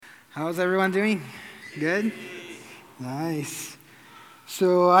How's everyone doing? Good? Nice.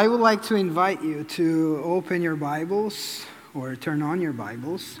 So I would like to invite you to open your Bibles or turn on your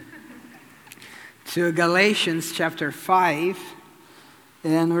Bibles to Galatians chapter 5,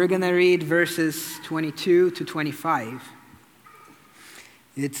 and we're going to read verses 22 to 25.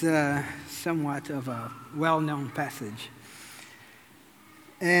 It's somewhat of a well-known passage.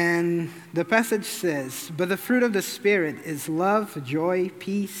 And the passage says, "But the fruit of the Spirit is love, joy,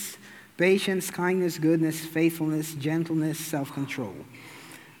 peace, patience, kindness, goodness, faithfulness, gentleness, self-control.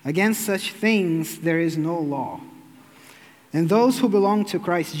 Against such things there is no law. And those who belong to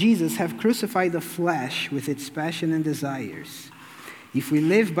Christ Jesus have crucified the flesh with its passion and desires. If we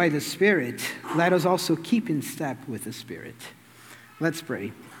live by the Spirit, let us also keep in step with the Spirit." Let's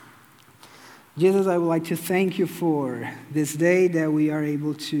pray. Jesus, I would like to thank you for this day that we are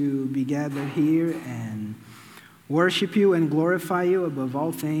able to be gathered here and worship you and glorify you above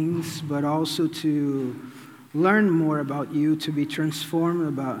all things, but also to learn more about you, to be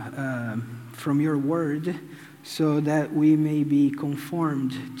transformed from your word, so that we may be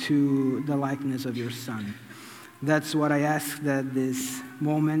conformed to the likeness of your Son. That's what I ask that this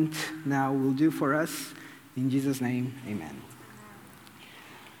moment now will do for us. In Jesus' name, amen.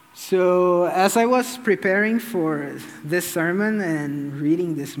 So as I was preparing for this sermon and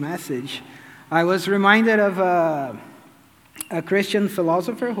reading this message, I was reminded of a Christian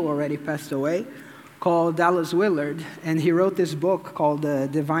philosopher who already passed away called Dallas Willard, and he wrote this book called The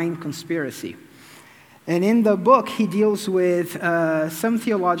Divine Conspiracy. And in the book, he deals with some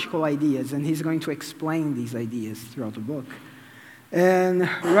theological ideas, and he's going to explain these ideas throughout the book. And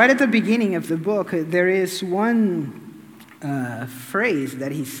right at the beginning of the book, there is one phrase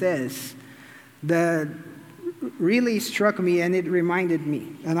that he says that really struck me, and it reminded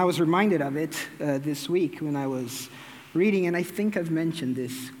me. And I was reminded of it this week when I was reading, and I think I've mentioned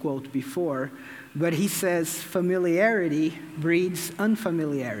this quote before, but he says, "Familiarity breeds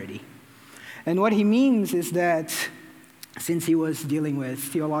unfamiliarity." And what he means is that, since he was dealing with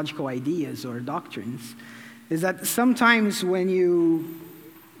theological ideas or doctrines, is that sometimes when you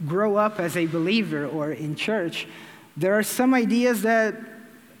grow up as a believer or in church, there are some ideas that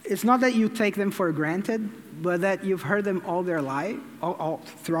it's not that you take them for granted, but that you've heard them all their life,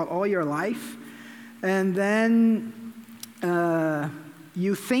 throughout all your life, and then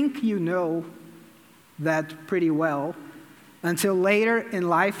you think you know that pretty well, until later in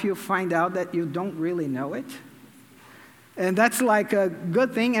life you find out that you don't really know it. And that's like a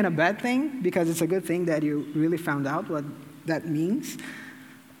good thing and a bad thing, because it's a good thing that you really found out what that means.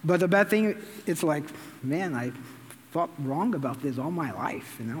 But the bad thing, it's like, man, I thought wrong about this all my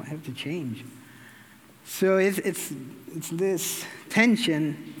life, and now I have to change. So it's this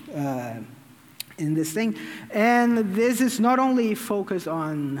tension in this thing. And this is not only focused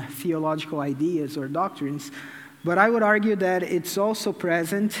on theological ideas or doctrines, but I would argue that it's also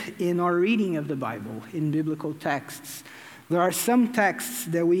present in our reading of the Bible, in biblical texts. There are some texts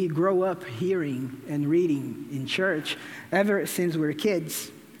that we grow up hearing and reading in church ever since we're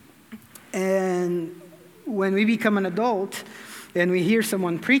kids. And when we become an adult and we hear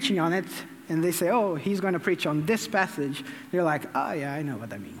someone preaching on it, and they say, "Oh, he's going to preach on this passage," you're like, "Oh, yeah, I know what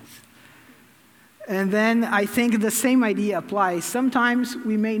that means." And then I think the same idea applies. Sometimes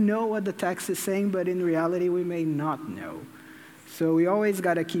we may know what the text is saying, but in reality, we may not know. So we always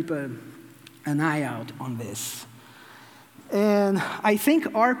got to keep an eye out on this. And I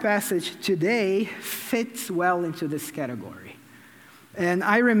think our passage today fits well into this category. And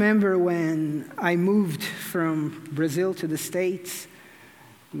I remember when I moved from Brazil to the States,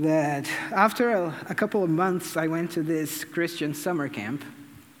 that after a couple of months, I went to this Christian summer camp.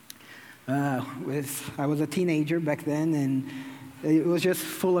 I was a teenager back then, and it was just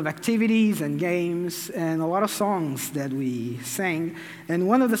full of activities and games and a lot of songs that we sang. And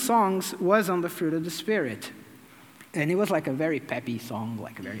one of the songs was on the fruit of the Spirit. And it was like a very peppy song,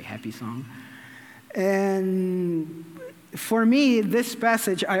 like a very happy song. And for me, this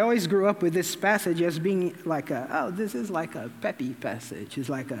passage, I always grew up with this passage as being like this is like a peppy passage. It's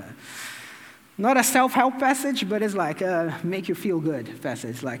like not a self-help passage, but it's like a make you feel good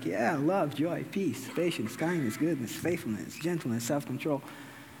passage. Like, yeah, love, joy, peace, patience, kindness, goodness, faithfulness, gentleness, self-control.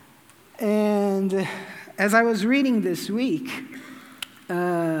 And as I was reading this week,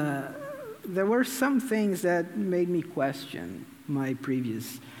 there were some things that made me question my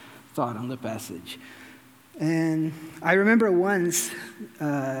previous thought on the passage. And I remember once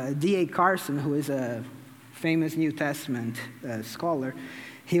D.A. Carson, who is a famous New Testament scholar,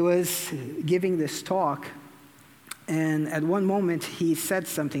 he was giving this talk, and at one moment he said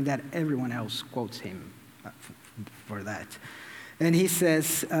something that everyone else quotes him for that. And he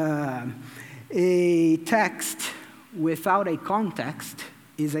says, a text without a context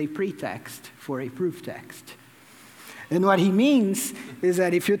is a pretext for a proof text. And what he means is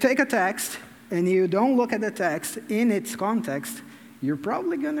that if you take a text and you don't look at the text in its context, you're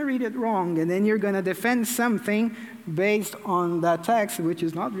probably going to read it wrong, and then you're going to defend something based on that text, which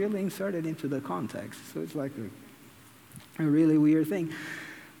is not really inserted into the context. So it's like a really weird thing.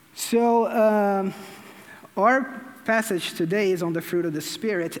 So our passage today is on the fruit of the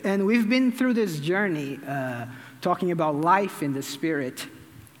Spirit, and we've been through this journey talking about life in the Spirit.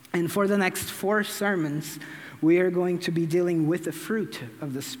 And for the next 4 sermons, we are going to be dealing with the fruit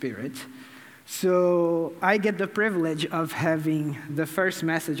of the Spirit. So I get the privilege of having the first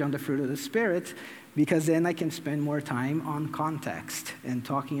message on the fruit of the Spirit, because then I can spend more time on context and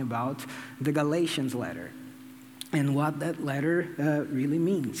talking about the Galatians letter and what that letter really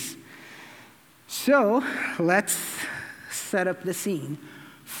means. So let's set up the scene.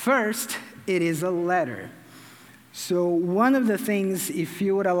 First, it is a letter. So one of the things, if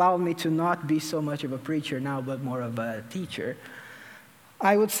you would allow me to not be so much of a preacher now, but more of a teacher,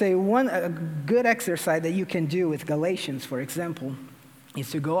 I would say a good exercise that you can do with Galatians, for example,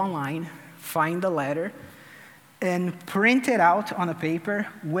 is to go online, find the letter, and print it out on a paper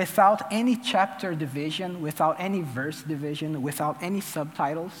without any chapter division, without any verse division, without any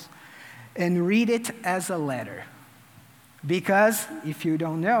subtitles, and read it as a letter. Because if you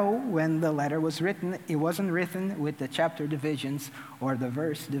don't know, when the letter was written, it wasn't written with the chapter divisions or the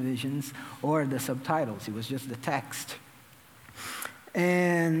verse divisions or the subtitles. It was just the text.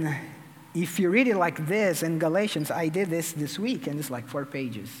 And if you read it like this in Galatians, I did this week, and it's like 4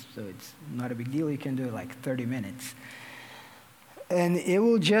 pages. So it's not a big deal. You can do it like 30 minutes. And it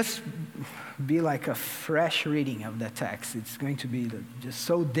will just be like a fresh reading of the text. It's going to be just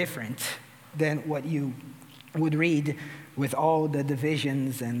so different than what you would read with all the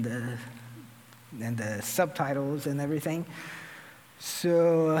divisions and the subtitles and everything.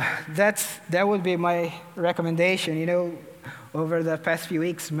 So that would be my recommendation. You know, over the past few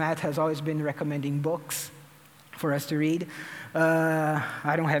weeks, Matt has always been recommending books for us to read.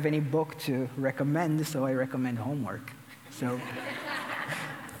 I don't have any book to recommend, so I recommend homework. So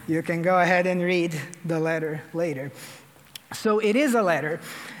you can go ahead and read the letter later. So it is a letter,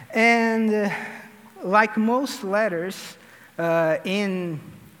 and like most letters in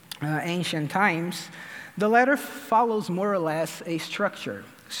ancient times, the letter follows more or less a structure.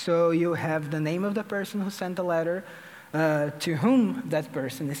 So you have the name of the person who sent the letter, to whom that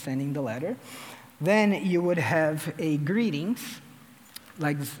person is sending the letter. Then you would have a greetings,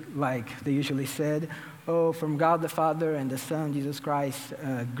 like they usually said, "Oh, from God the Father and the Son, Jesus Christ,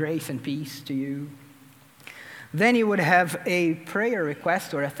 grace and peace to you." Then you would have a prayer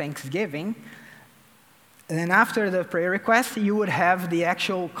request or a thanksgiving. And then after the prayer request, you would have the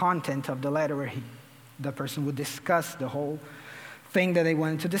actual content of the letter where the person would discuss the whole thing that they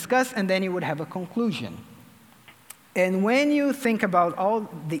wanted to discuss, and then you would have a conclusion. And when you think about all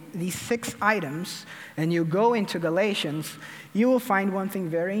these 6 items and you go into Galatians, you will find one thing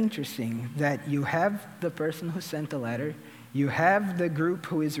very interesting, that you have the person who sent the letter, you have the group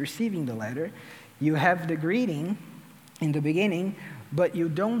who is receiving the letter, you have the greeting in the beginning, but you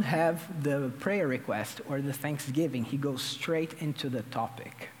don't have the prayer request or the thanksgiving. He goes straight into the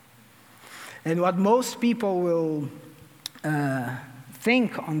topic. And what most people will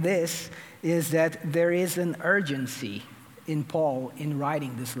think on this is that there is an urgency in Paul in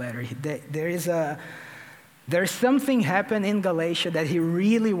writing this letter. There's something happened in Galatia that he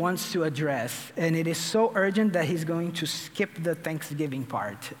really wants to address, and it is so urgent that he's going to skip the thanksgiving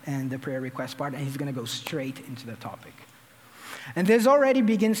part and the prayer request part, and he's going to go straight into the topic. And this already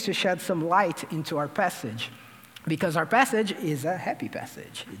begins to shed some light into our passage, because our passage is a happy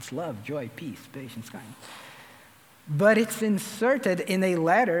passage. It's love, joy, peace, patience, kindness. But it's inserted in a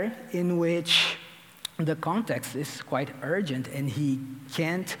letter in which the context is quite urgent, and he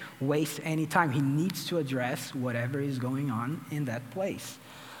can't waste any time. He needs to address whatever is going on in that place.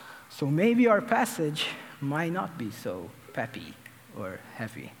 So maybe our passage might not be so peppy or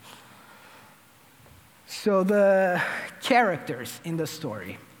happy. So the characters in the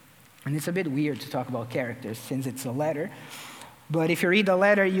story, and it's a bit weird to talk about characters since it's a letter, but if you read the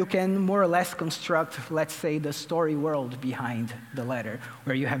letter, you can more or less construct, let's say, the story world behind the letter,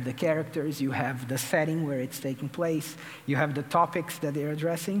 where you have the characters, you have the setting where it's taking place, you have the topics that they're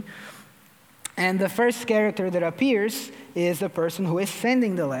addressing. And the first character that appears is the person who is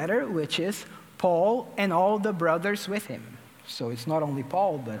sending the letter, which is Paul and all the brothers with him. So it's not only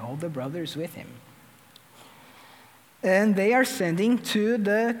Paul, but all the brothers with him. And they are sending to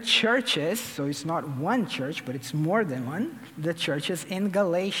the churches, so it's not one church, but it's more than one, the churches in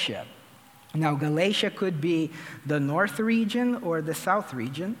Galatia. Now, Galatia could be the north region or the south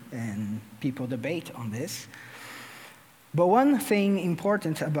region, and people debate on this. But one thing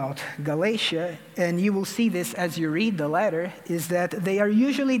important about Galatia, and you will see this as you read the letter, is that they are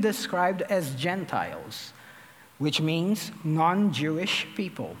usually described as Gentiles, which means non-Jewish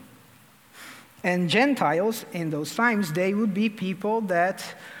people. And Gentiles, in those times, they would be people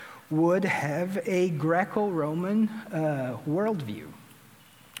that would have a Greco-Roman worldview.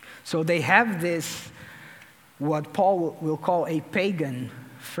 So they have this, what Paul will call a pagan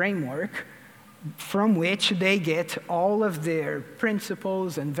framework, from which they get all of their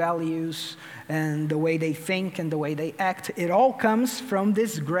principles and values and the way they think and the way they act. It all comes from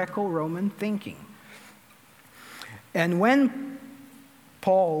this Greco-Roman thinking. And when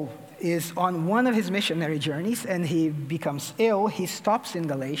Paul is on one of his missionary journeys and he becomes ill, he stops in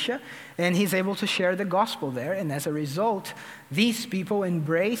Galatia and he's able to share the gospel there. And as a result, these people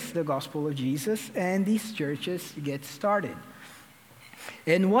embrace the gospel of Jesus and these churches get started.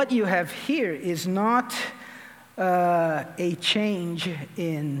 And what you have here is not a change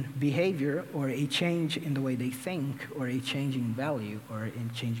in behavior or a change in the way they think or a change in value or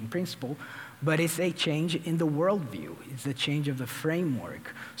in changing principle, but it's a change in the worldview. It's a change of the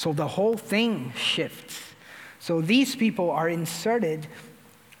framework. So the whole thing shifts. So these people are inserted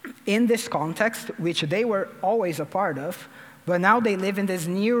in this context, which they were always a part of, but now they live in this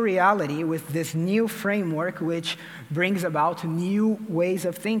new reality with this new framework, which brings about new ways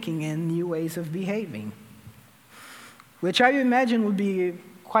of thinking and new ways of behaving, which I imagine would be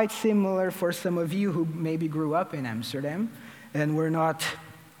quite similar for some of you who maybe grew up in Amsterdam and were not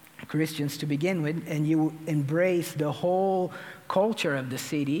Christians to begin with, and you embrace the whole culture of the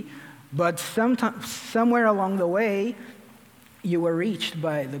city, but somewhere along the way, you were reached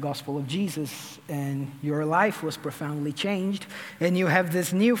by the gospel of Jesus, and your life was profoundly changed, and you have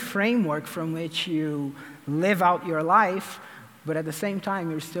this new framework from which you live out your life, but at the same time,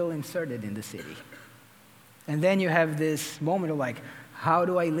 you're still inserted in the city. And then you have this moment of like, how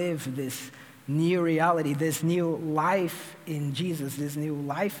do I live this new reality, this new life in Jesus, this new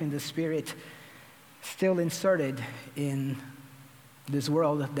life in the Spirit, still inserted in this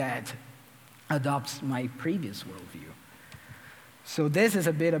world that adopts my previous worldview. So this is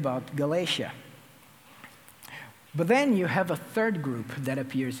a bit about Galatia. But then you have a third group that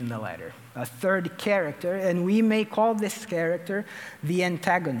appears in the letter, a third character, and we may call this character the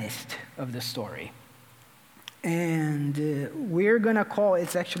antagonist of the story. And we're going to call,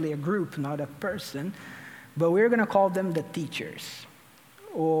 it's actually a group, not a person, but we're going to call them the teachers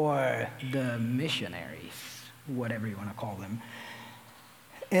or the missionaries, whatever you want to call them.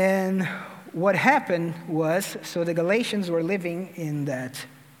 And what happened was, so the Galatians were living in that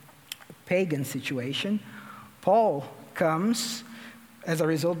pagan situation. Paul comes as a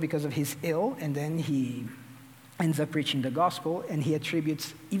result because of his ill, and then he ends up preaching the gospel, and he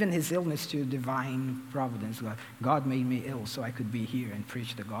attributes even his illness to divine providence. God made me ill so I could be here and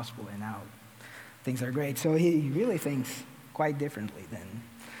preach the gospel, and now things are great. So he really thinks quite differently than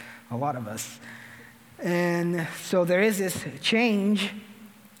a lot of us. And so there is this change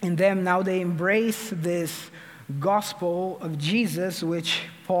in them. Now they embrace this gospel of Jesus, which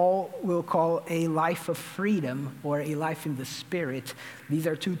Paul will call a life of freedom or a life in the Spirit. These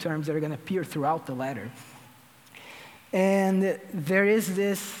are two terms that are going to appear throughout the letter. And there is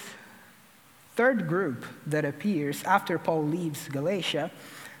this third group that appears after Paul leaves Galatia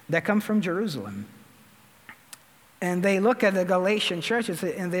that come from Jerusalem. And they look at the Galatian churches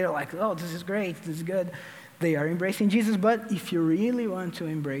and they're like, oh, this is great, this is good. They are embracing Jesus, but if you really want to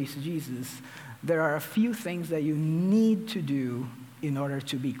embrace Jesus, there are a few things that you need to do in order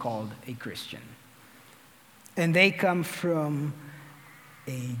to be called a Christian. And they come from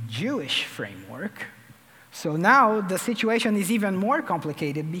a Jewish framework. So now the situation is even more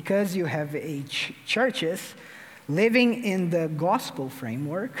complicated because you have churches living in the gospel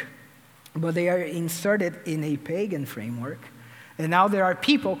framework, but they are inserted in a pagan framework. And now there are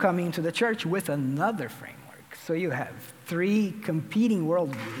people coming to the church with another framework. So you have three competing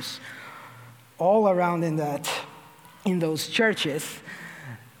worldviews all around in those churches.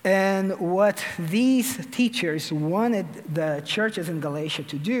 And what these teachers wanted the churches in Galatia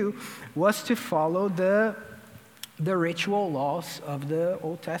to do was to follow the ritual laws of the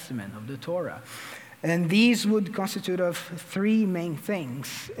Old Testament, of the Torah. And these would constitute of three main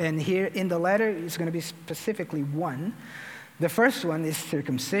things. And here in the letter, it's going to be specifically one. The first one is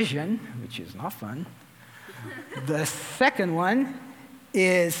circumcision, which is not fun. The second one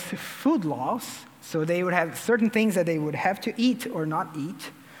is food laws, So they would have certain things that they would have to eat or not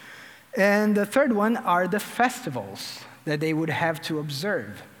eat. And the third one are the festivals that they would have to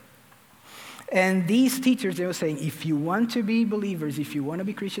observe. And these teachers, they were saying, if you want to be believers, if you want to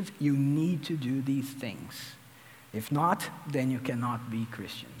be Christians, you need to do these things. If not, then you cannot be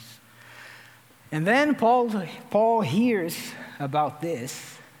Christians. And then Paul hears about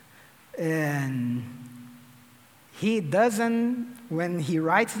this, and he doesn't, when he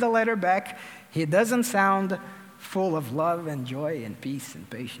writes the letter back, he doesn't sound full of love and joy and peace and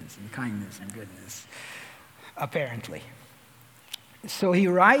patience and kindness and goodness, apparently. So he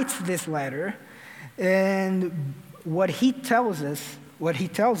writes this letter, and what he tells us, and he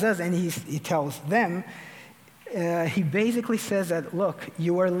tells them, he basically says that, look,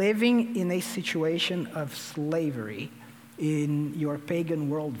 you are living in a situation of slavery in your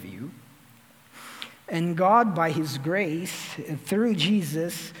pagan worldview. And God, by his grace, through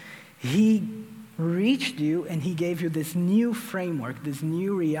Jesus, he reached you and he gave you this new framework, this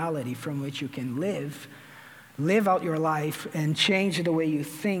new reality from which you can live out your life and change the way you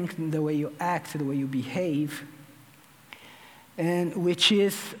think, the way you act, the way you behave, and which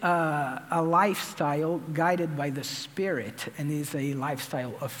is a lifestyle guided by the Spirit and is a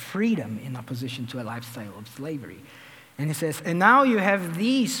lifestyle of freedom in opposition to a lifestyle of slavery. And he says, and now you have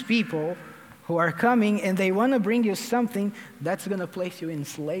these people who are coming and they want to bring you something that's going to place you in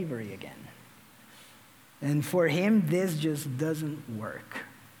slavery again. And for him, this just doesn't work.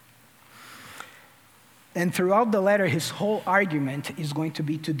 And throughout the letter, his whole argument is going to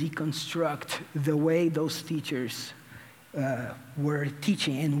be to deconstruct the way those teachers were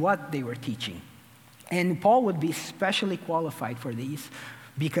teaching and what they were teaching. And Paul would be specially qualified for these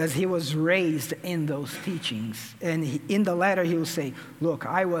because he was raised in those teachings. And in the letter, he will say, look,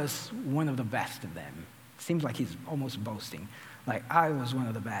 I was one of the best of them. Seems like he's almost boasting. Like, I was one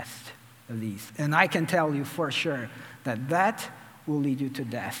of the best of these. And I can tell you for sure that will lead you to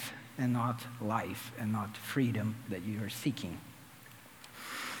death and not life and not freedom that you are seeking.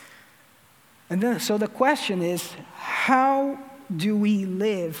 And then, so the question is, how do we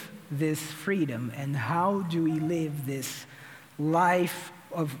live this freedom and how do we live this life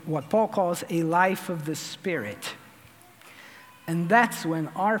of what Paul calls a life of the Spirit? And that's when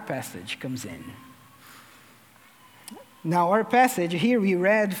our passage comes in. Now, our passage here we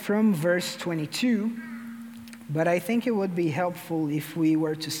read from verse 22, but I think it would be helpful if we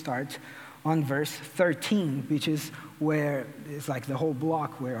were to start on verse 13, which is where it's like the whole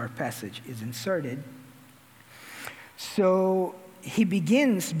block where our passage is inserted. So he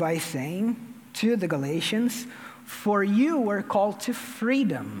begins by saying to the Galatians, for you were called to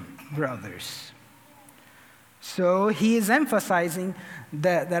freedom, brothers. So he is emphasizing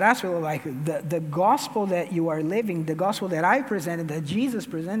that aspect of like the gospel that you are living, the gospel that I presented, that Jesus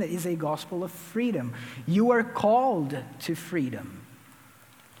presented, is a gospel of freedom. You are called to freedom.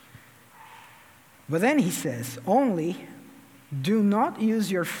 But then he says, only do not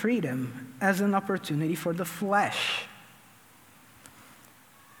use your freedom as an opportunity for the flesh.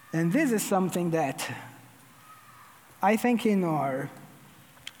 And this is something that I think in our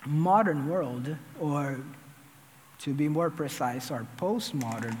modern world, or to be more precise, our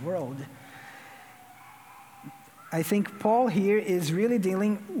postmodern world, I think Paul here is really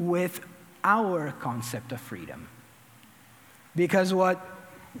dealing with our concept of freedom. Because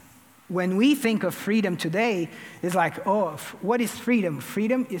when we think of freedom today, it's like, oh, what is freedom?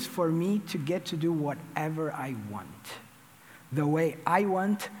 Freedom is for me to get to do whatever I want, the way I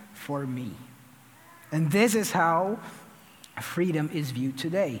want for me. And this is how freedom is viewed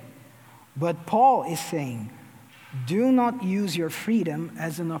today. But Paul is saying, do not use your freedom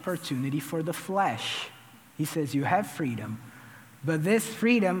as an opportunity for the flesh. He says you have freedom, but this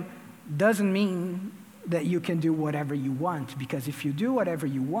freedom doesn't mean that you can do whatever you want, because if you do whatever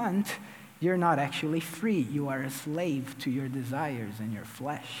you want, you're not actually free. You are a slave to your desires and your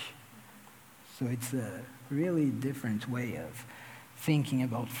flesh. So it's a really different way of thinking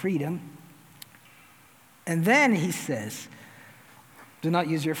about freedom. And then he says, do not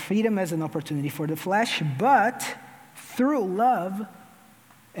use your freedom as an opportunity for the flesh, but through love,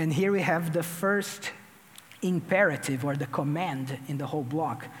 and here we have the first imperative or the command in the whole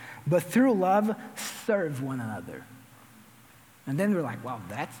block, but through love, serve one another. And then we're like, wow,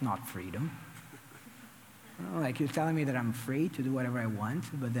 that's not freedom. Like you're telling me that I'm free to do whatever I want,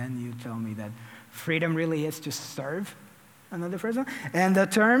 but then you tell me that freedom really is to serve another person. And the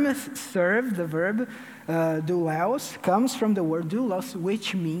term serve, the verb doulos, comes from the word doulos,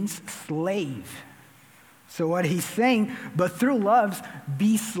 which means slave. So what he's saying, but through love,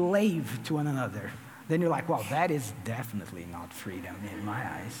 be slave to one another. Then you're like, well, that is definitely not freedom in my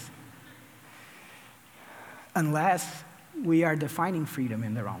eyes. unless we are defining freedom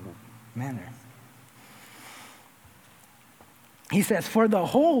in the wrong manner. He says, for the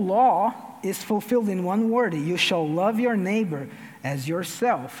whole law is fulfilled in one word: you shall love your neighbor as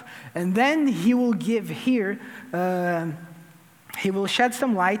yourself. And then he will give here, he will shed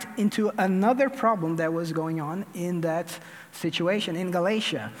some light into another problem that was going on in that situation in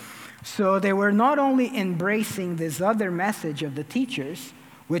Galatia. So they were not only embracing this other message of the teachers,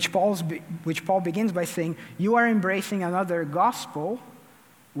 which Paul begins by saying, you are embracing another gospel,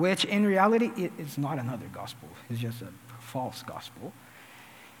 which in reality it's not another gospel, it's just a false gospel.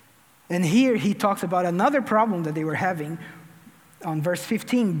 And here he talks about another problem that they were having on verse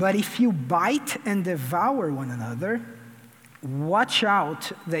 15. But if you bite and devour one another, watch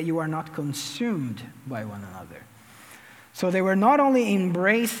out that you are not consumed by one another. So they were not only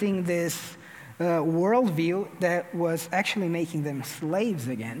embracing this worldview that was actually making them slaves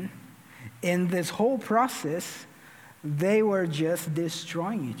again. In this whole process, they were just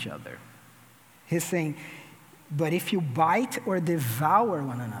destroying each other. He's saying, but if you bite or devour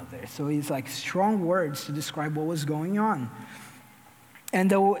one another. So it's like strong words to describe what was going on. And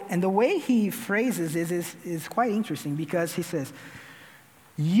the way he phrases this is quite interesting, because he says,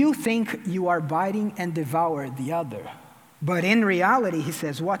 you think you are biting and devour the other. But in reality, he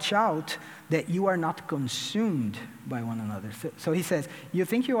says, watch out that you are not consumed by one another. So he says, you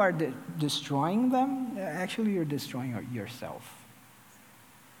think you are destroying them? Actually, you're destroying yourself.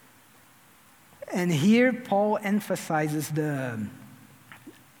 And here Paul emphasizes the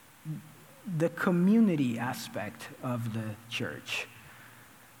community aspect of the church.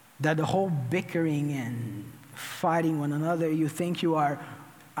 That the whole bickering and fighting one another, you think you are,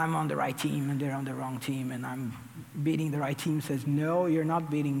 I'm on the right team and they're on the wrong team and I'm beating the right team, says, no, you're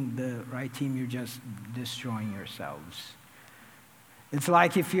not beating the right team, you're just destroying yourselves. It's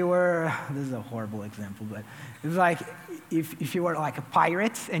like if you were, this is a horrible example, but it's like if you were like a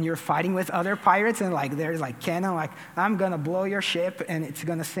pirate and you're fighting with other pirates and like there's like cannon, like I'm gonna blow your ship and it's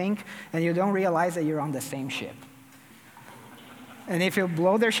gonna sink, and you don't realize that you're on the same ship. And if you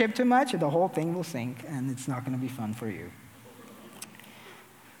blow their ship too much, the whole thing will sink and it's not gonna be fun for you.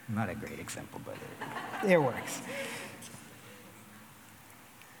 Not a great example, but it works.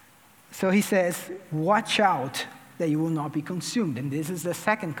 So he says, watch out that you will not be consumed. And this is the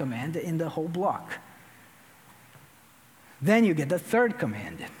second command in the whole block. Then you get the third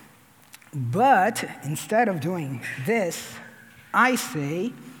command. But instead of doing this, I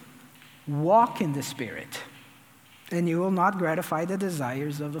say, walk in the Spirit, and you will not gratify the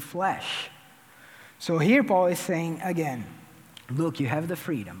desires of the flesh. So here Paul is saying again, look, you have the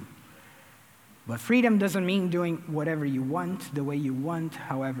freedom. But freedom doesn't mean doing whatever you want, the way you want,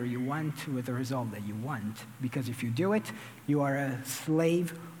 however you want, with the result that you want. Because if you do it, you are a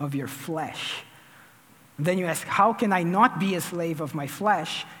slave of your flesh. And then you ask, how can I not be a slave of my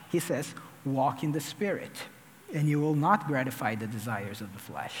flesh? He says, walk in the Spirit, and you will not gratify the desires of the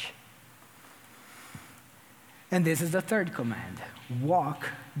flesh. And this is the third command, walk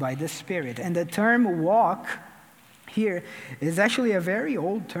by the Spirit. And the term walk here is actually a very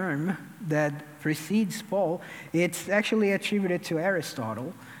old term that precedes Paul. It's actually attributed to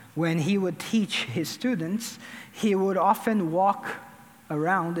Aristotle. When he would teach his students, he would often walk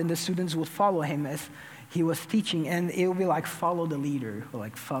around and the students would follow him as he was teaching, and it would be like follow the leader or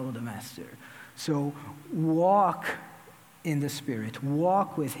like follow the master. So walk in the Spirit,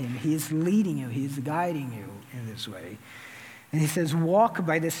 walk with him. He is leading you, he is guiding you in this way. And he says, walk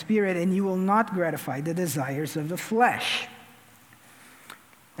by the Spirit, and you will not gratify the desires of the flesh.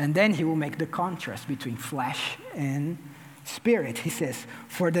 And then he will make the contrast between flesh and spirit. He says,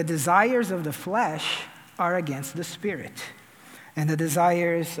 for the desires of the flesh are against the Spirit, and the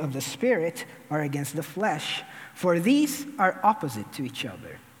desires of the Spirit are against the flesh. For these are opposite to each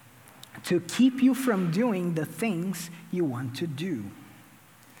other, to keep you from doing the things you want to do.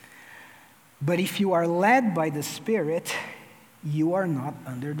 But if you are led by the Spirit, you are not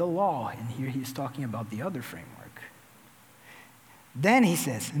under the law. And here he's talking about the other framework. Then he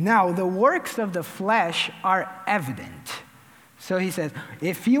says, now the works of the flesh are evident. So he says,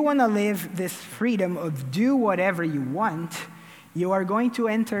 if you want to live this freedom of do whatever you want, you are going to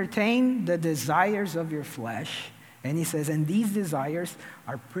entertain the desires of your flesh. And he says, and these desires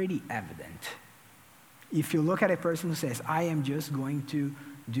are pretty evident. If you look at a person who says, I am just going to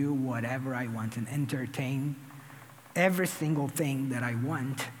do whatever I want and entertain every single thing that I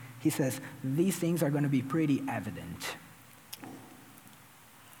want, he says, these things are going to be pretty evident.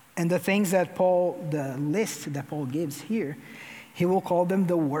 And the things that the list that Paul gives here, he will call them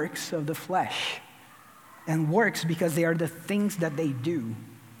the works of the flesh. And works because they are the things that they do.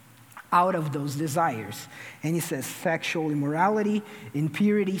 out of those desires. And he says sexual immorality,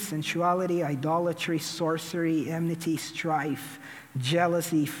 impurity, sensuality, idolatry, sorcery, enmity, strife,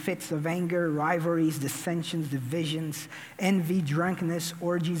 jealousy, fits of anger, rivalries, dissensions, divisions, envy, drunkenness,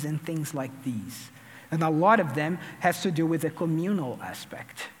 orgies, and things like these. And a lot of them has to do with the communal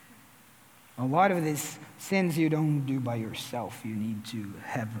aspect. A lot of these sins you don't do by yourself. You need to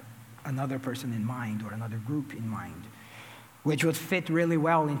have another person in mind or another group in mind, which would fit really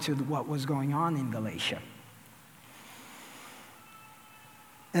well into what was going on in Galatia.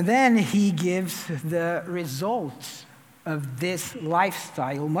 And then he gives the results of this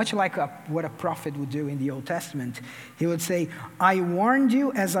lifestyle, much like what a prophet would do in the Old Testament. He would say, I warned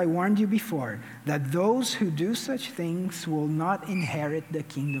you as I warned you before, that those who do such things will not inherit the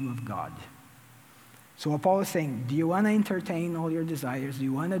kingdom of God. So what Paul is saying, do you want to entertain all your desires? Do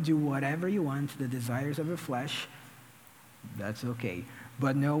you want to do whatever you want, the desires of your flesh? That's okay.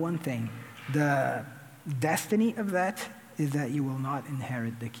 But know one thing, the destiny of that is that you will not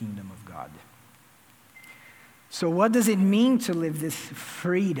inherit the kingdom of God. So what does it mean to live this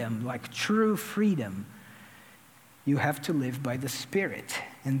freedom, like true freedom? You have to live by the Spirit.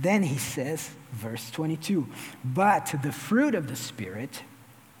 And then he says, verse 22, but the fruit of the Spirit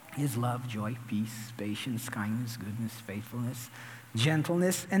is love, joy, peace, patience, kindness, goodness, faithfulness,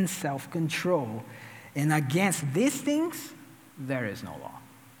 gentleness, and self-control. And against these things, there is no law.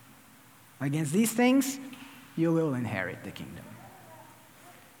 Against these things, you will inherit the kingdom.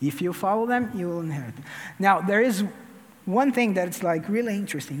 If you follow them, you will inherit them. Now, there is one thing that's like really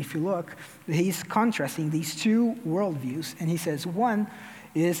interesting. If you look, he's contrasting these two worldviews, and he says one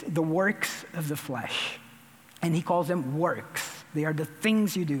is the works of the flesh, and he calls them works. They are the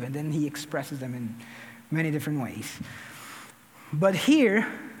things you do, and then he expresses them in many different ways. But here,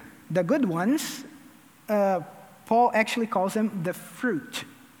 the good ones, Paul actually calls them the fruit,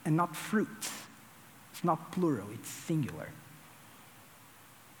 and not fruits. It's not plural, it's singular.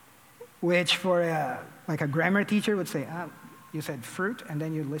 Which for like a grammar teacher would say, you said fruit, and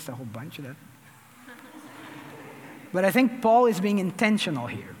then you list a whole bunch of that. But I think Paul is being intentional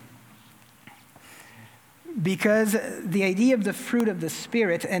here. Because the idea of the fruit of the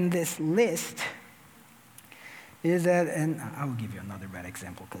Spirit and this list is that, and I will give you another bad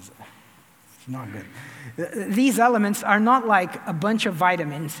example because it's not good. These elements are not like a bunch of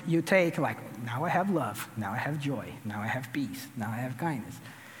vitamins you take, like, now I have love, now I have joy, now I have peace, now I have kindness.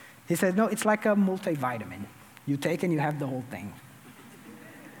 He said, no, it's like a multivitamin. You take and you have the whole thing.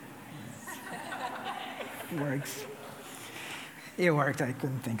 It works. It worked. I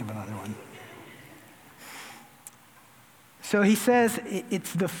couldn't think of another one. So he says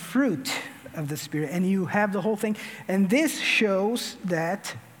it's the fruit of the Spirit, and you have the whole thing. And this shows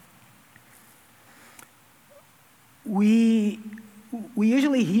that we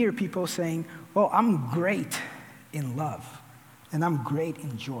usually hear people saying, well, I'm great in love, and I'm great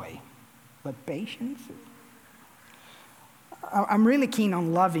in joy. But patience? I'm really keen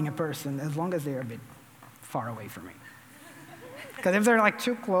on loving a person as long as they're a bit far away from me. Because if they're like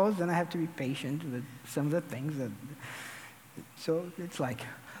too close, then I have to be patient with some of the things that... So it's like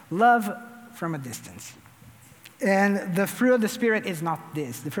love from a distance. And the fruit of the Spirit is not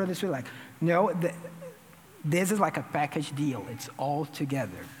this. The fruit of the Spirit, like, no, this is like a package deal. It's all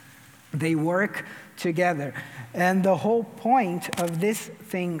together. They work together. And the whole point of this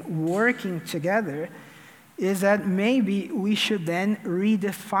thing working together is that maybe we should then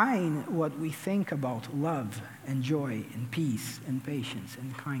redefine what we think about love and joy and peace and patience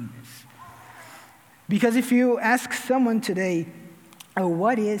and kindness. Because if you ask someone today, oh,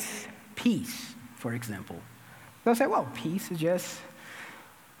 what is peace, for example? They'll say, well, peace is just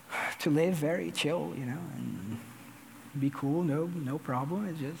to live very chill, and be cool, no problem.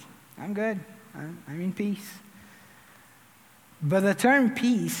 It's just, I'm good. I'm in peace. But the term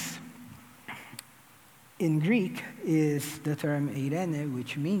peace in Greek is the term eirene,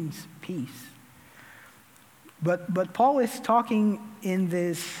 which means peace. But Paul is talking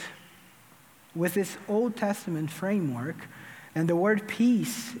with this Old Testament framework, and the word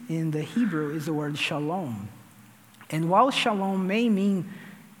peace in the Hebrew is the word shalom. And while shalom may mean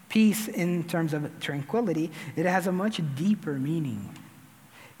peace in terms of tranquility, it has a much deeper meaning.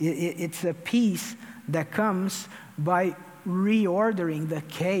 It's a peace that comes by reordering the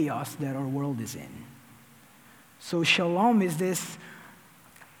chaos that our world is in. So shalom is this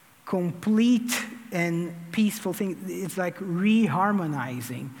complete and peaceful thing. It's like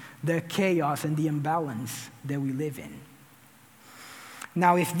reharmonizing the chaos and the imbalance that we live in.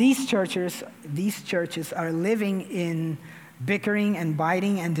 Now, if these churches are living in bickering and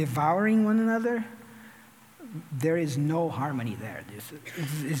biting and devouring one another, there is no harmony there.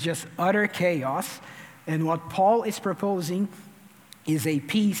 It's just utter chaos. And what Paul is proposing is a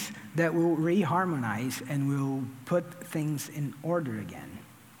peace that will reharmonize and will put things in order again.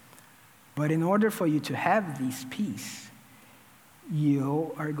 But in order for you to have this peace,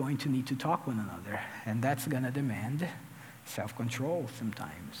 you are going to need to talk with one another. And that's going to demand self-control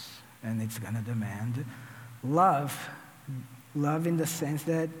sometimes. And it's going to demand love. Love in the sense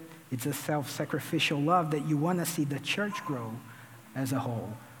that it's a self-sacrificial love that you want to see the church grow as a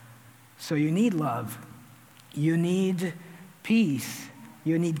whole. So you need love. You need peace.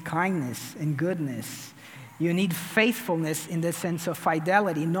 You need kindness and goodness. You need faithfulness in the sense of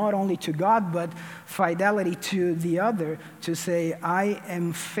fidelity, not only to God, but fidelity to the other, to say, I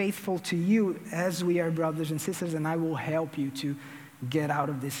am faithful to you as we are brothers and sisters, and I will help you to get out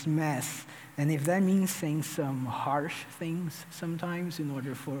of this mess. And if that means saying some harsh things sometimes in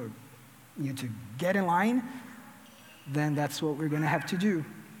order for you to get in line, then that's what we're going to have to do.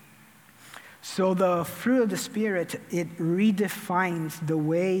 So the fruit of the Spirit, it redefines the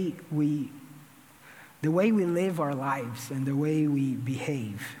way we live our lives and the way we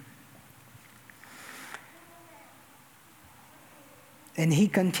behave. And he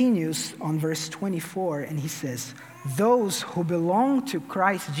continues on verse 24, and he says, those who belong to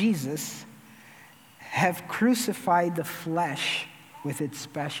Christ Jesus have crucified the flesh with its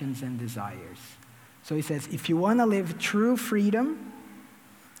passions and desires. So he says, if you want to live true freedom,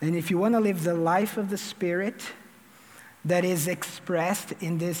 and if you want to live the life of the Spirit that is expressed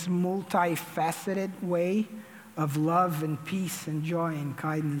in this multifaceted way of love and peace and joy and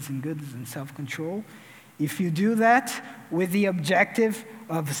kindness and goodness and self-control, if you do that with the objective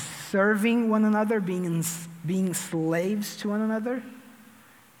of serving one another, being slaves to one another,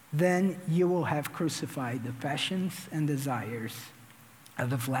 then you will have crucified the passions and desires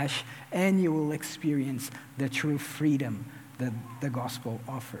of the flesh, and you will experience the true freedom that the gospel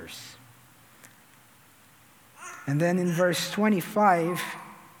offers. And then in verse 25,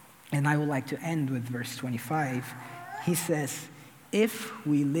 and I would like to end with verse 25, he says, if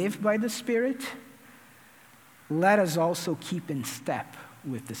we live by the Spirit, let us also keep in step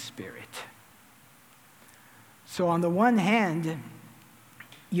with the Spirit. So on the one hand,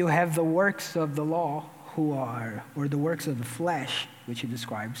 you have the works of the law or the works of the flesh, which he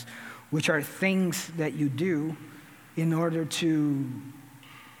describes, which are things that you do in order to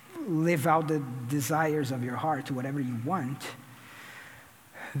live out the desires of your heart to whatever you want.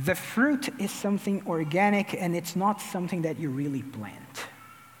 The fruit is something organic, and it's not something that you really plant.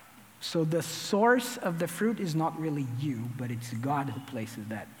 So the source of the fruit is not really you, but it's God who places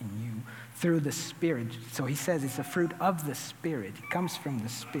that in you through the Spirit. So he says it's a fruit of the Spirit. It comes from the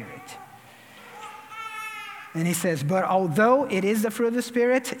Spirit. And he says, but although it is the fruit of the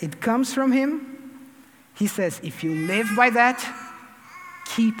Spirit, it comes from him. He says, if you live by that,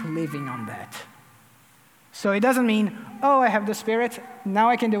 keep living on that. So it doesn't mean, oh, I have the Spirit, now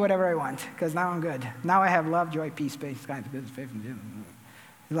I can do whatever I want, because now I'm good. Now I have love, joy, peace, patience, kindness, goodness, faith, and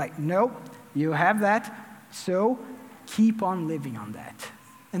like, nope, you have that, so keep on living on that.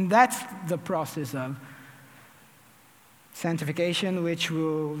 And that's the process of sanctification, which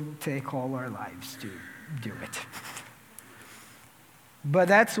will take all our lives to do it. But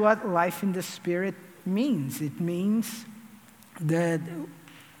that's what life in the Spirit means. It means that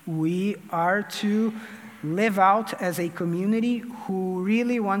we are to live out as a community who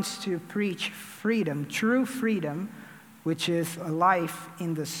really wants to preach freedom, true freedom, which is a life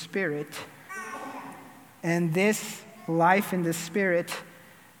in the Spirit. And this life in the Spirit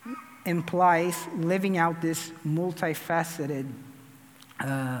implies living out this multifaceted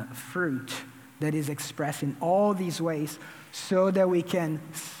fruit that is expressed in all these ways, so that we can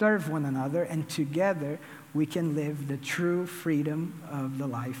serve one another, and together we can live the true freedom of the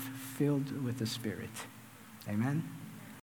life filled with the Spirit. Amen.